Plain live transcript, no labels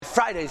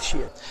Friday's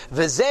shir.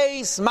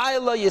 V'zei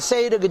smaila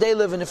yeseda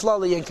gedela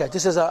v'niflala yinka.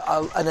 This is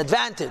an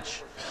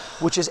advantage,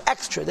 which is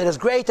extra, that is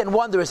great and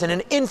wondrous in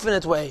an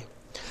infinite way.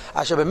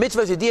 In the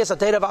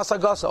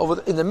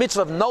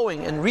mitzvah of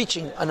knowing and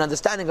reaching an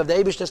understanding of the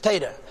Eibishter's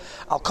Torah,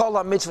 I'll call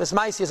our mitzvahs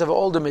maisias of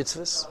all the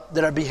mitzvahs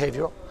that are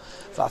behavioral.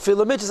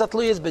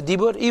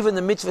 Even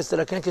the mitzvahs that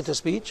are connected to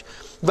speech.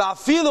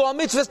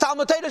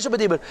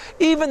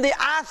 Even the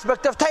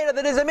aspect of Torah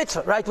that is a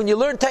mitzvah. Right? When you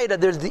learn Torah,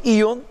 there's the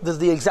iyun, there's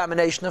the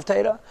examination of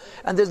Torah,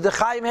 and there's the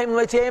chayim heim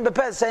leitiyim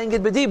bepez, saying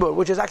it b'dibur,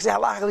 which is actually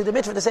halachically the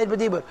mitzvah to say it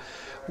b'dibur.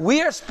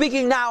 We are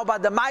speaking now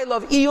about the mile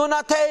of iyun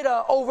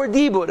Torah over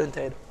dibur in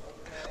Torah.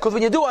 Because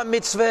when you do a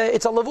mitzvah,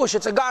 it's a lavush,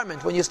 it's a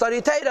garment. When you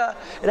study Torah,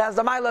 it has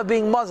the mile of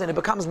being mazin. It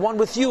becomes one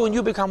with you, and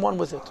you become one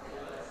with it.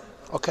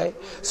 Okay?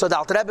 So the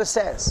Alter Rebbe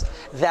says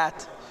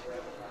that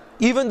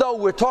even though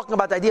we're talking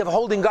about the idea of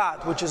holding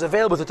God, which is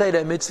available to Torah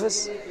and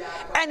mitzvahs,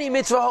 any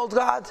mitzvah holds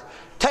God,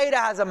 Torah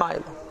has a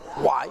mile.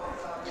 Why?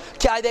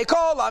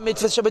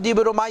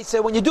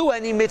 When you do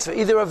any mitzvah,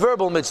 either a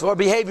verbal mitzvah or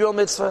behavioral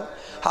mitzvah,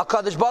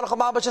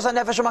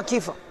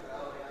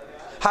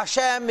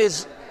 Hashem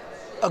is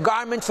a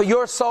garment for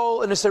your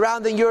soul and is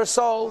surrounding your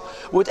soul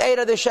with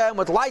Eira Deshem,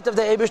 with light of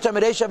the Eibishter,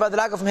 Meresha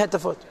Vadraga from head to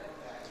foot.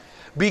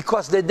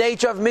 Because the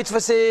nature of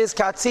mitzvahs is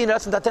Katzina,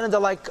 they're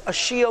like a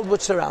shield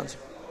which surrounds you.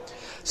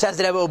 Says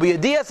that there will be a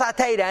Diyas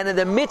HaTeira, and in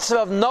the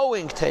mitzvah of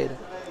knowing Teira.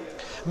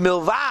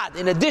 Milvad,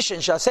 in addition,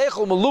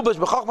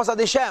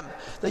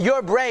 that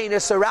your brain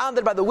is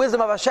surrounded by the wisdom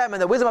of Hashem,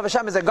 and the wisdom of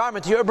Hashem is a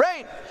garment to your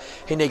brain.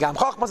 The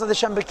Chochmah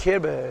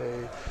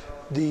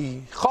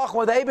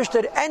of the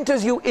Eibishter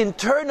enters you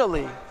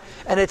internally,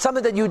 and it's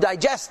something that you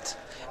digest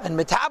and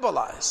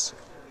metabolize.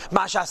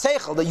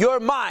 That your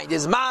mind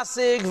is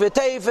masig,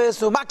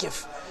 v'teifes,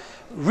 u'makif,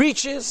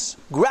 reaches,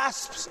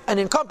 grasps, and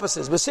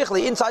encompasses,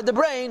 basically inside the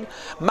brain,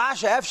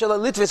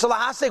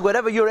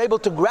 whatever you're able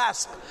to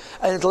grasp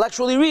and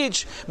intellectually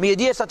reach, for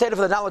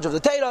the knowledge of the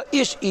Torah,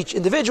 each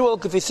individual,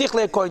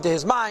 according to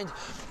his mind,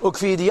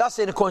 according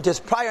to his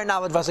prior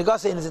knowledge,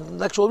 in his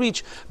intellectual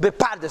reach,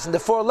 bepardes, in the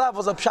four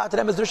levels of Pshat,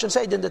 Remez, Drush, and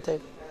Seid in the Torah.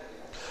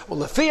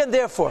 And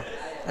therefore,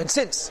 and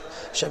since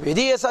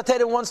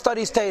one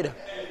studies Torah,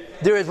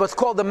 there is what's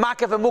called the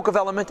Makav and Mukav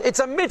element. It's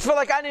a mitzvah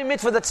like any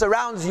mitzvah that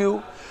surrounds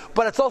you,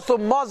 but it's also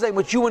mazeh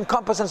which you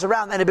encompass and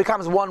surround, and it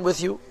becomes one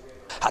with you.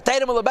 The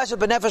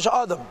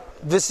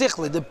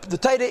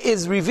Torah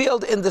is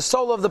revealed in the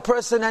soul of the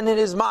person and in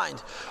his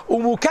mind.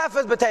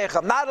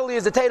 Not only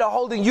is the Torah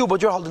holding you,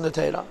 but you're holding the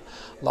Torah.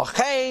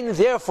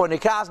 Therefore,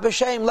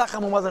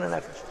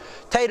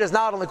 Torah is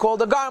not only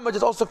called a garment,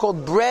 it's also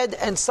called bread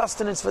and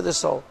sustenance for the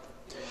soul.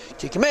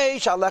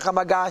 Means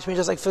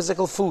just like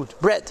physical food,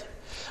 bread.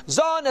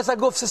 Zon as a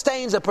guf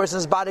sustains a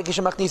person's body.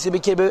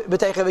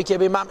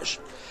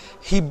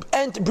 He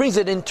brings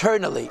it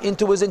internally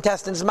into his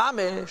intestines,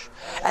 mamish.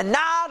 And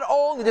not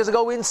only does it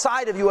go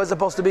inside of you as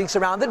opposed to being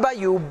surrounded by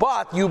you,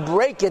 but you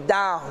break it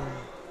down.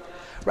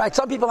 Right?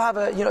 Some people have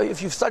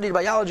if you've studied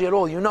biology at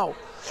all, you know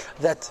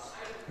that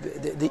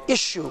the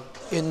issue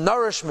in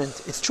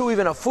nourishment, it's true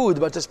even of food,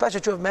 but it's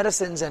especially true of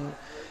medicines and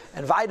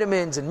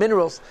vitamins and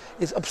minerals,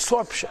 is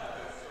absorption.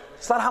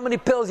 It's not how many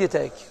pills you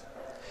take.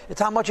 It's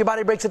how much your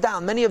body breaks it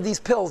down. Many of these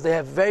pills, they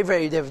have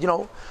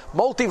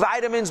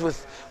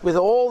multivitamins with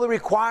all the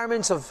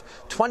requirements of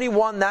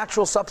 21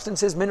 natural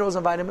substances, minerals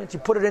and vitamins.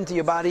 You put it into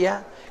your body,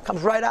 it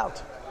comes right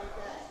out.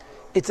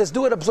 It says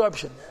do it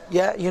absorption.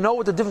 Yeah, you know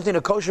what the difference between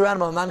a kosher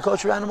animal and a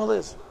non-kosher animal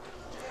is?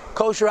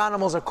 Kosher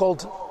animals are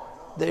called,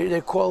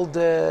 they're called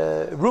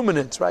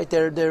ruminants, right?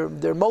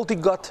 They're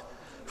multi-gut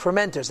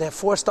fermenters. They have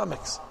 4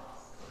 stomachs.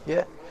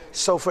 Yeah.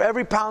 So for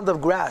every pound of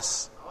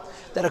grass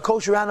that a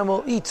kosher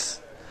animal eats,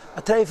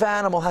 a treifa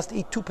animal has to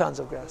eat 2 pounds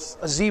of grass.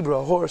 A zebra,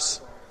 a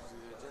horse.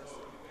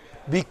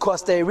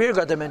 Because they rear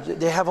gut dimension,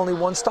 they have only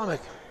 1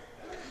 stomach.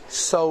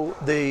 So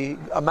the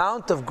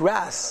amount of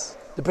grass,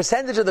 the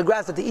percentage of the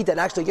grass that they eat that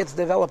actually gets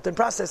developed and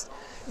processed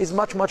is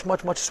much, much,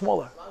 much, much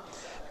smaller.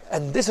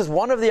 And this is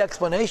one of the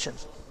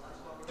explanations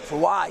for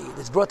why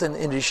it's brought in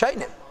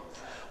Rishayim.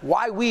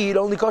 Why we eat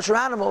only kosher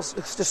animals,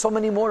 it's just so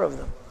many more of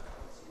them.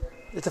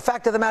 The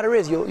fact of the matter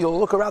is, you'll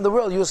look around the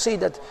world, you'll see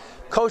that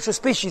kosher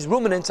species,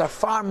 ruminants, are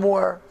far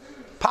more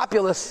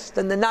populous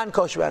than the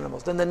non-kosher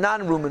animals, than the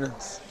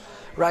non-ruminants,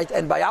 right?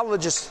 And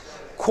biologists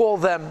call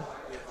them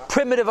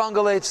primitive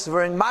ungulates.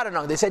 During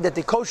modern, they say that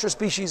the kosher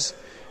species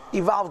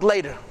evolved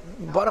later.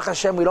 Baruch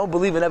Hashem, we don't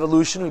believe in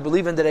evolution, we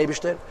believe in the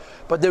Eibishter.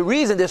 But the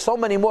reason there's so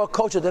many more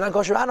kosher than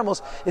non-kosher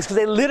animals is because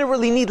they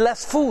literally need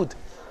less food.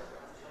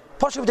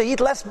 They eat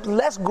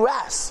less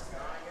grass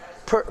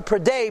per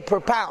day, per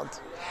pound.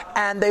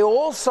 And they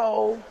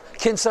also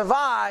can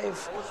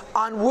survive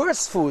on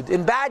worse food.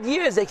 In bad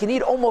years, they can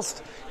eat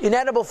almost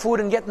inedible food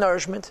and get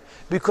nourishment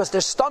because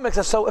their stomachs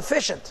are so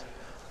efficient.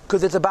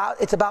 Because it's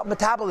about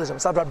metabolism.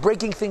 It's about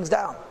breaking things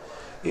down.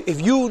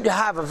 If you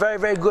have a very,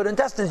 very good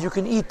intestines, you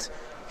can eat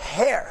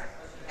hair.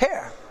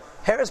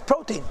 Hair is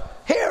protein.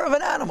 Hair of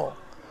an animal.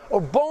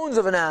 Or bones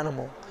of an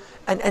animal.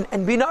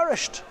 and be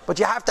nourished. But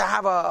you have to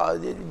have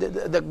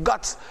the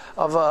guts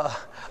of a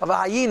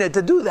hyena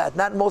to do that.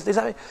 Not most of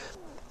the time.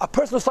 A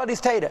person who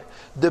studies Torah,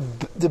 the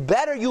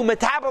better you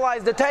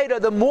metabolize the Torah,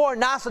 the more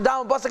nasa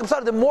down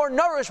the more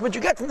nourishment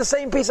you get from the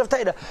same piece of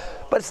Torah.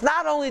 But it's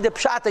not only the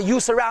pshat that you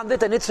surround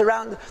it and it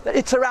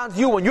surrounds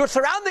you. When you're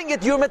surrounding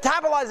it, you're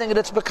metabolizing it.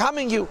 It's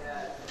becoming you.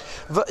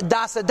 And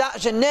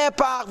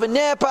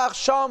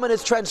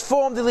it's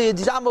transformed to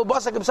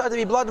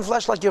be blood and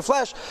flesh like your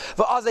flesh.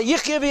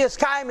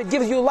 It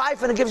gives you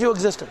life and it gives you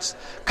existence.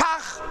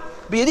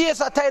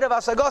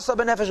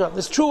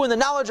 It's true in the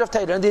knowledge of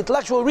Torah and the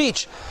intellectual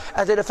reach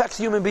as it affects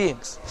human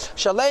beings.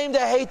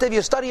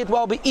 You study it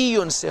well with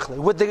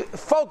the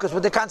focus,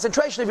 with the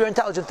concentration of your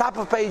intelligence. Top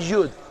of page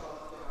Yud.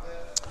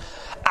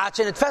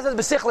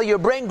 Your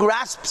brain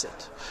grasps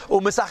it.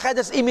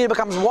 It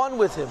becomes one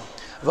with him.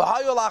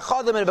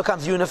 And it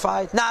becomes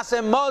unified.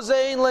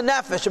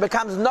 It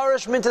becomes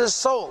nourishment to the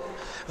soul.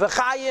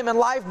 And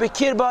life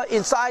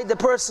inside the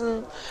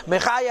person.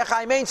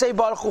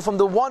 From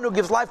the one who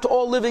gives life to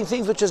all living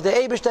things, which is the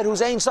Eibishter,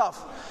 who's Ein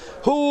Sof.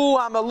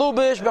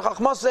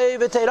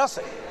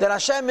 That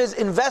Hashem is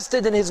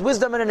invested in His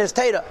wisdom and in His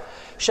Torah.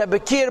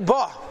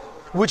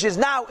 Which is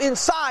now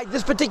inside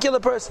this particular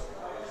person.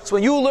 So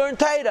when you learn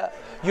Torah,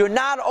 you're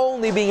not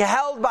only being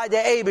held by the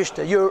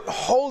Eibishter, you're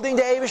holding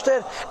the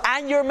Eibishter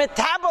and you're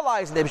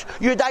metabolizing the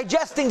Eibishter. You're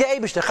digesting the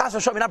Eibishter. Chas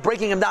v'shalom, you're not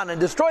breaking him down and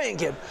destroying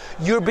him.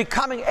 You're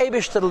becoming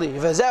Eibishterly.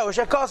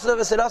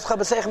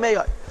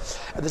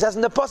 And this says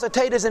in the Pasuk,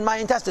 Torah is in my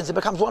intestines. It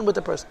becomes one with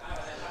the person.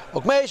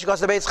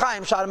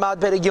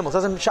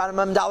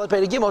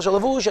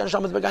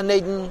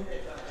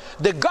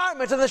 The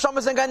garments of the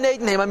neshamas and Gan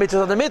Eden,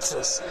 mitzvahs of the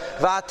mitzvahs.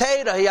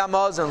 V'atera hi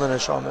hamazon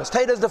l'neshamas.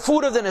 Teda is the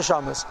food of the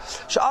neshamas.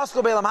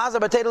 She'asko be'elam hazar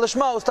b'teda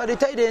l'shma. Study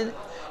Teda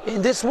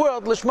in this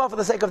world l'shma for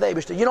the sake of the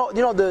Eibishter. You know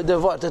the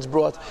word that's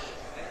brought.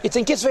 It's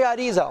in Kisvei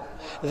Arizal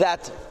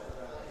that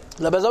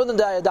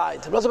Rabbi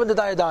died.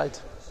 Rabbi died.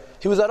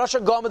 He was a Rosh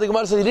Hashanah. The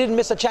Gemara said he didn't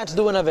miss a chance to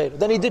do an Aved.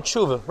 Then he did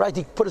tshuva. Right?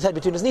 He put his head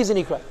between his knees and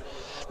he cried.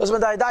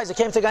 Rabbi died. He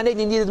came to Gan Eden.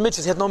 He needed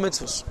mitzvahs. He had no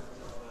mitzvahs.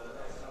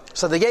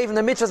 So they gave him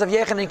the mitzvahs of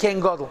Yechon and King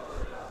Godel.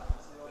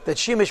 That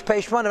Shimish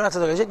Peishman and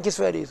Ratzadok. He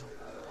Kisvei Arizal.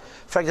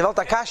 Frank the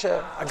Velta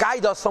Kasha, a guy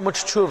does so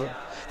much tshuva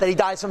that he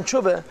dies from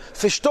tshuva.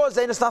 Fishtor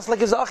Zainus Nas like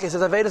his Achis. His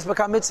Avedas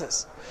become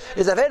mitzvahs.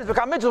 His Avedas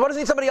become mitzvahs. What does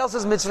he need somebody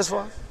else's mitzvahs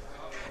for?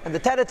 And the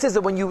teretz is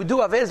that when you do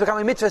Avedas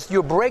becoming mitzvahs,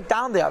 you break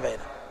down the Aveda.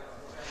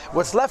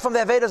 What's left from the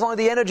Aveda is only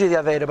the energy of the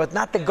Aveda, but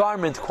not the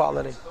garment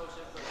quality.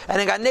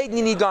 And in Gan Eden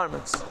you need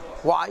garments.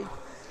 Why?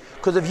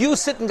 Because if you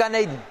sit in Gan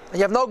Eden and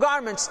you have no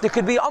garments, there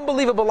could be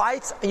unbelievable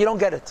lights and you don't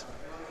get it.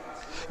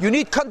 You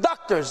need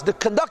conductors, the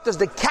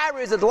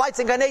carriers of the lights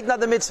in Gan Eden are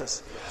the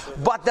mitzvahs.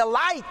 But the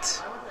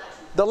light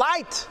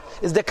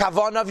is the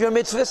kavanah of your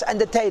mitzvahs and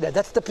the Teda.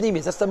 That's the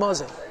pnimis, that's the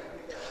mosaic.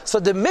 So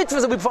the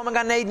mitzvahs that we perform in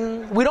Gan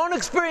Eden, we don't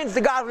experience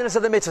the godliness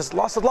of the mitzvahs.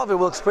 Lost of love, we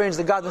will experience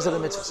the godliness of the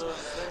mitzvahs.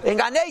 In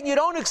Gan Eden, you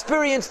don't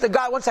experience the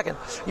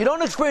You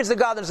don't experience the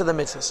godliness of the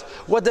mitzvahs.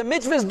 What the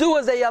mitzvahs do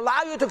is they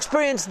allow you to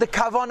experience the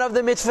kavanah of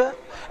the mitzvah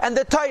and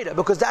the Torah,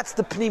 because that's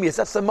the pnimius,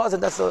 that's the mazan,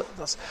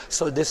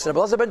 so this Rabbi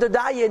Elazar ben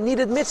Dodaya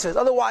needed mitzvahs.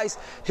 Otherwise,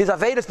 his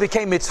avedas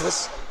became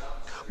mitzvahs.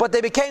 But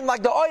they became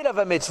like the oil of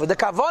a mitzvah, the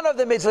kavanah of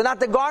the mitzvah,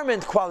 not the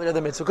garment quality of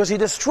the mitzvah, because he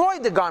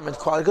destroyed the garment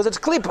quality, because it's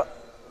klipa.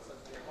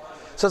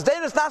 So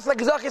Zdeirus Nas like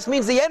Zachis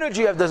means the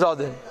energy of the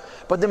Zodin.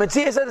 But the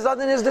Metzias of the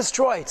Zodin is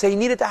destroyed. So he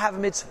needed to have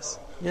mitzvahs.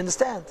 You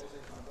understand?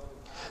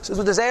 So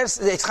what the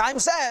Eitz Chaim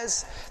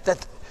says,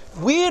 that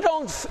we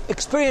don't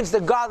experience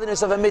the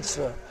godliness of a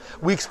mitzvah.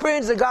 We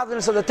experience the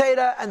godliness of the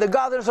Torah and the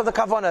godliness of the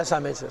Kavanah as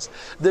mitzvahs.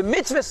 The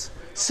mitzvahs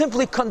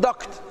simply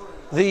conduct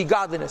the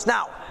godliness.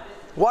 Now,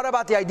 what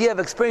about the idea of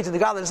experiencing the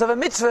godliness of a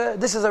mitzvah?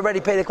 This is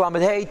already Perek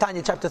Lamed Hey,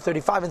 Tanya chapter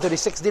 35 and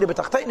 36, Dira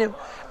B'Tachteinim,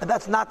 and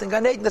that's not in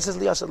Gan Eden, this is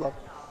Liyas Love.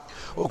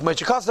 It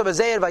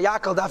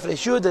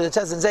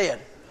says in Zayir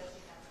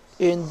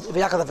in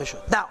Vayakal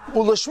Daf. Now,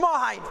 Ulashma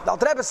Hain. The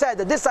Alter Rebbe said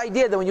that this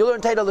idea that when you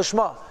learn Torah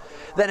Lishma,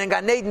 then in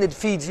Gan Eden it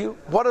feeds you.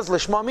 What does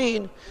Lishma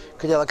mean?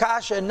 To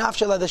attach yourself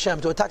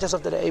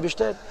to the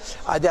Eibishter.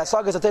 The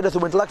Asagas of Torah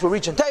through intellectual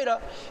reach and Torah.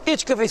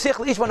 Each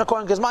one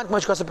according to his mind.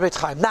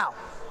 Now,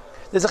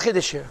 there's a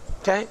chiddush here.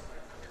 Okay,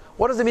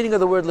 what does the meaning of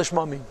the word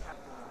Lishma mean?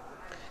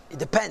 It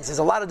depends. There's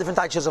a lot of different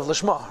types of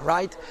lishma,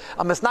 right?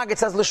 A Mesnagit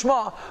says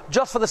lishma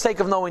just for the sake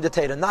of knowing the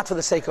Torah, not for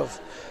the sake of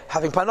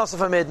having panos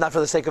of amid, not for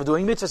the sake of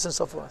doing mitzvahs and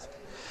so forth.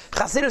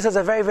 Chassidus has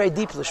a very, very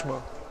deep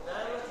lishma.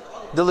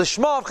 The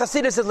lishma of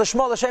Chassidus is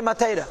lishma l'shem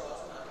ha'Torah.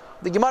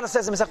 The Gemara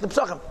says in Masechet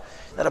Pesachim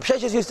that Rav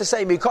Sheshes used to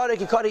say, "Mikari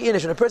kikari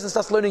inish." When a person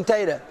starts learning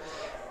Torah,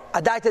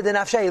 adaita de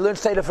nafshei, he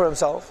learns Torah for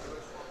himself.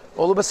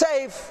 Olu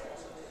b'seif,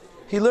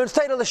 he learns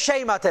Torah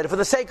l'shem ha'Torah, for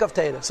the sake of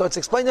Torah. So it's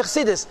explained in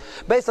Chassidus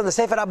based on the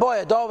Sefer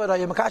Aboya, Dovid,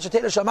 Yemakash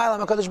Torah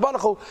Shamayla, Makadosh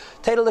Baruch Hu.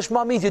 Torah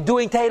l'shma means you're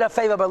doing Torah a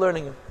favor by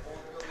learning it.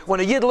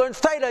 When a Yid learns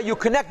Torah, you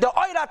connect the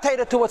Oira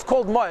Torah to what's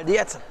called Moed, the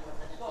Yetzim,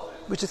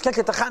 which is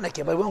connected to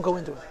Chanukah, but we won't go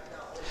into it.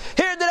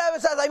 Here the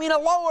Rebbe says, I mean a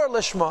lower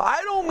lishma.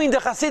 I don't mean the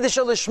Hasidish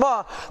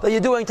lishma that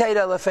you're doing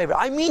Teira lefevra.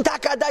 I mean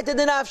takadaita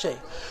denafshe.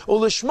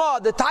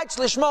 Lishma, the taich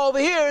lishma over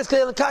here is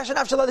kasha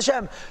nafshe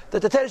l'Hashem,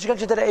 that the Teira should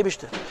connect you to the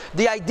Eibishter.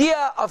 The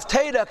idea of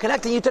Teira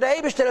connecting you to the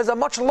Eibishter is a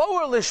much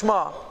lower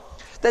lishma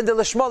than the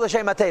lishma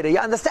l'Shem HaTeira. You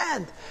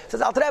understand? It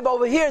says Alter Rebbe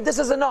over here, this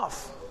is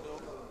enough.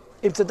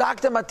 If the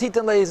doctor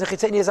matitan le is a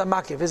chitzeni is a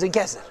makiv, is in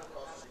keser.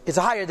 It's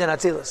higher than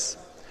Atzilus.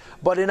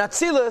 But in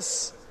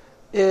Atzilus,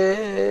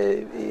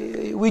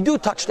 we do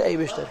touch the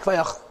Eibishter.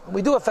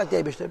 We do affect the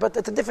Eibishter, but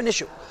it's a different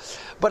issue.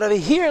 But over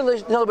here,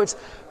 in other words,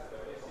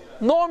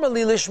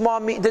 normally Lishma,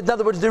 in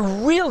other words, the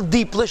real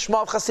deep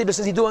Lishma of Chassidus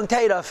is he doing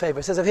Teira a favor.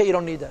 It says over here you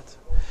don't need that.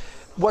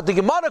 What the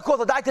Gemara calls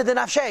the Daita de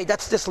Nafshe,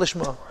 that's this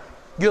Lishma.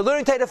 You're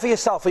learning Teira for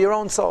yourself, for your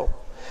own soul.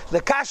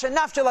 The Kasha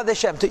Nafshe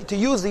L'Hashem, to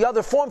use the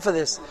other form for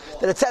this,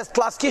 that it says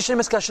Tlas Kishin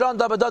Miskashran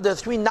Dabadad, there are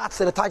three knots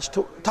that are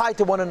tied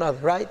to one another,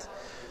 right?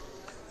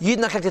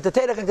 Yidna connected to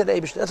Teira, connected to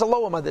Eibishter. That's a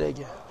lower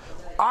Madrege.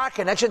 Our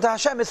connection to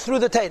Hashem is through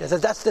the Teira.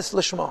 That's this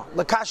Lishma.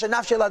 L'Kasha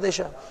Nafshe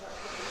L'Hashem.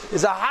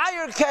 There's a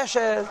higher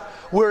Kesher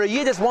where a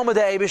Yid is one with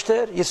the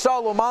Eibishter.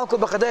 Yisrael U'Malkul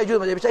B'Chadei Yud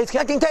with the Eibishter. He's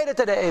connecting Teira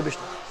to the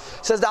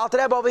Eibishter. Says the Alter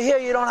Rebbe over here,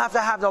 you don't have to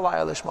have the lower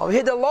Lishma. Over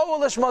here, the lower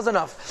Lishma is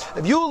enough.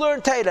 If you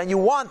learn Teira and you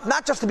want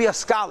not just to be a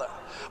scholar,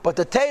 but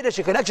the Teira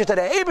should connect you to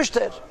the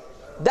Eibishter,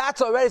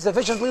 that's already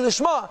sufficiently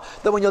lishma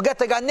that when you'll get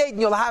to Gan Eden,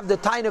 you'll have the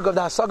tainug of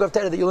the hasag of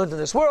Teira that you learned in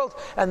this world,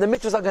 and the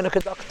mitzvahs are going to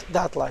conduct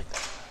that light.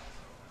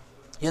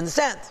 You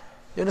understand?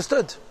 You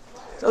understood?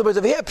 In other words,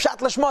 over here, pshat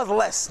lishma is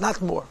less,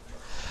 not more.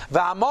 This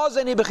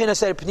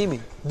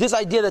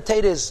idea that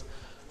Teira is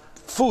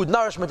food,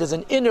 nourishment, is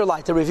an inner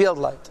light, a revealed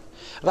light.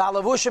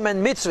 V'alavushim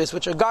and mitzvahs,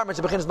 which are garments,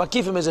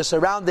 makifim is a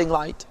surrounding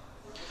light.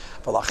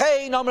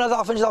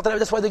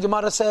 That's why the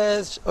Gemara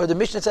says, or the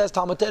Mishnah says,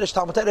 Talmud Teresh,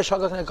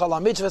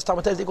 mitzvahs,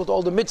 Talmud Teresh is equal to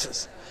all the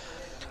mitzvahs.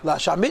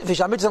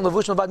 Mitzvahs and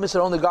levushim bad mitzvahs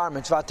are only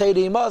garments. And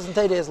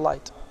Teira is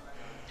light.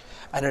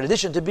 And in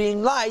addition to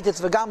being light,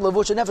 it's v'gam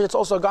levush and nefesh. It's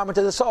also a garment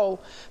to the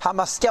soul.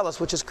 Hamaskelos,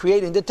 which is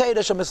creating the Teira,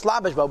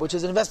 shemislabish, which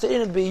is invested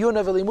in it.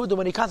 Biyuna v'limudu,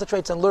 when he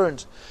concentrates and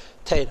learns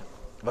Teira.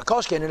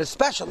 V'koshken, and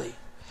especially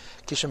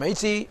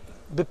kishameitzi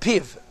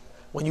bepiv,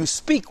 when you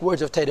speak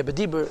words of Teira,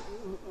 b'dibur,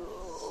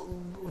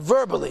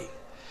 verbally,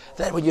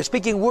 that when you're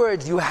speaking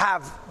words, you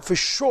have for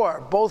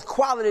sure both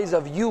qualities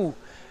of you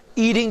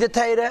eating the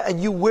Teira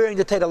and you wearing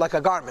the Teira like a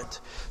garment.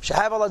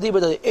 Shahav aladiba,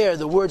 the air,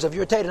 the words of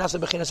your Teira,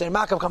 nasa b'china saying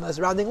makav come as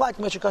surrounding light.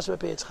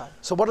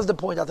 So what is the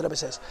point? Alter Rebbe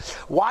says,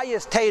 why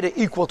is Teira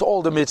equal to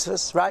all the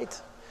mitzvahs?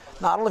 Right?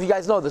 Now I don't know if you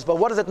guys know this, but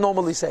what does it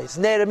normally say? It's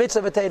ne'er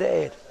mitzvah v'Teira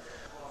eir.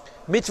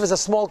 Mitzvah is a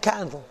small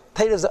candle.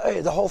 Teira is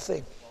the whole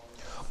thing.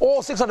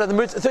 All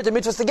 630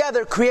 mitzvahs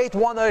together create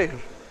one eir,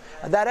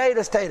 and that eir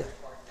is Teira.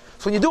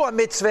 So when you do a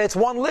mitzvah, it's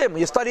one limb.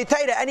 You study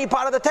Teira, any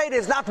part of the Teira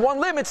is not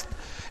one limb, it's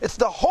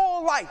the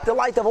whole light. The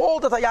light of all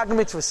the Taryag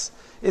mitzvahs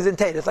is in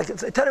Teira. It's like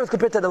Teira is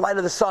compared to the light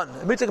of the sun.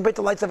 A mitzvah compared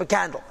to the lights of a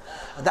candle.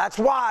 And that's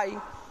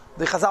why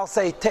the Chazal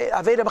say,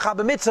 Aveda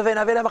mechab mitzvah and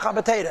Aveda mechab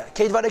Teira.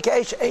 Keit vare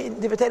ke'esh,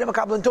 diva Teira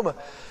mechab l'ntuma.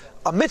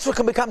 A mitzvah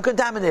can become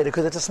contaminated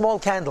because it's a small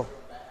candle,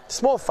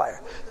 small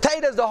fire.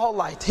 Teira is the whole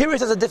light. Here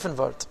it is a different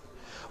word.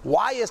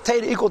 Why is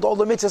Teira equal to all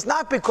the mitzvahs?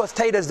 Not because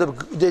Teira is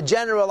the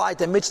general light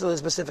and mitzvah is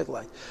the specific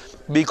light.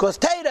 Because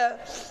Teira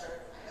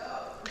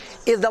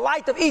is the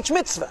light of each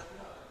mitzvah.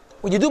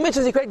 When you do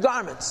mitzvahs, you create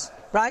garments,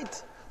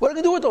 right? What are you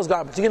going to do with those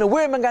garments? You're going to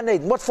wear them in Gan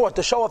Eden. What for?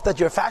 To show off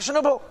that you're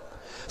fashionable?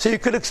 So you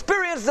could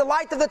experience the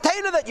light of the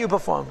Teira that you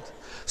performed.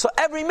 So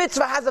every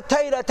mitzvah has a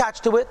Teira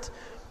attached to it.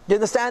 You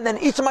understand? And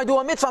each time I do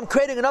a mitzvah, I'm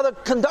creating another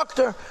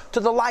conductor to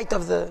the light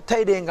of the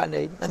Teira in Gan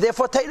Eden. And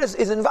therefore Teira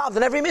is involved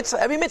in every mitzvah.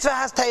 Every mitzvah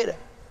has Teira.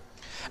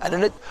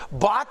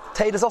 But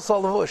Teira is also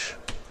a levush.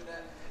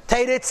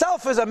 Teira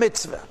itself is a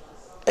mitzvah,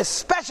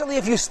 especially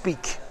if you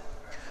speak.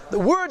 The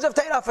words of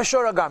Teira are for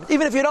sure a garment.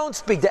 Even if you don't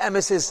speak, the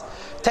emes is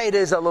Teira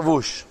is a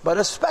levush. But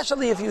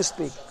especially if you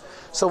speak.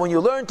 So when you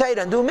learn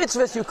Teira and do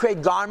mitzvahs, you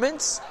create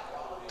garments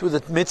through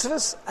the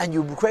mitzvahs, and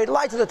you create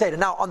light to the Teira.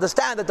 Now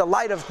understand that the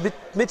light of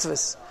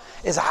mitzvahs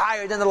is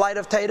higher than the light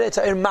of Teira. It's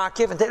a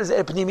makiv, and Teira is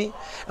a pnimi.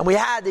 And we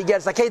had the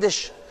Gerz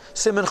HaKedesh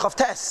Siman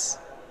Chavtes.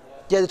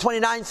 Yeah, the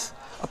 29th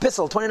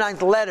epistle,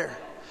 29th letter,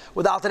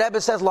 where the Alter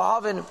Rebbe says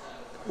Lahavin,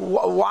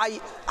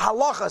 why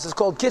halachas is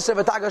called Kiser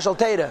V'Taga Shel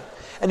Teira,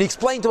 and he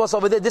explained to us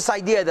over there this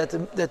idea that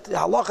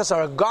halachas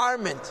are a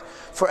garment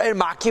for Er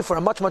Makif, for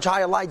a much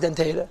higher light than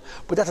Teira,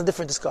 but that's a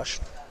different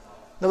discussion.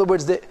 In other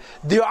words,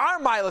 there are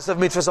miles of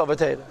mitzvahs over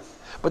Teira,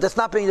 but that's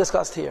not being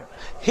discussed here.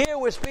 Here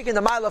we're speaking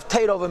the mile of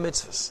Teira over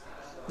mitzvahs.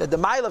 That the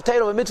mile of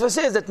Teira over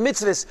mitzvahs is that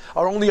mitzvahs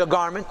are only a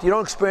garment, you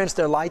don't experience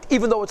their light,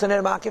 even though it's an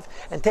Er Makif,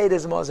 and Teira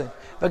is Mozen.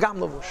 V'gam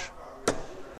Lavush.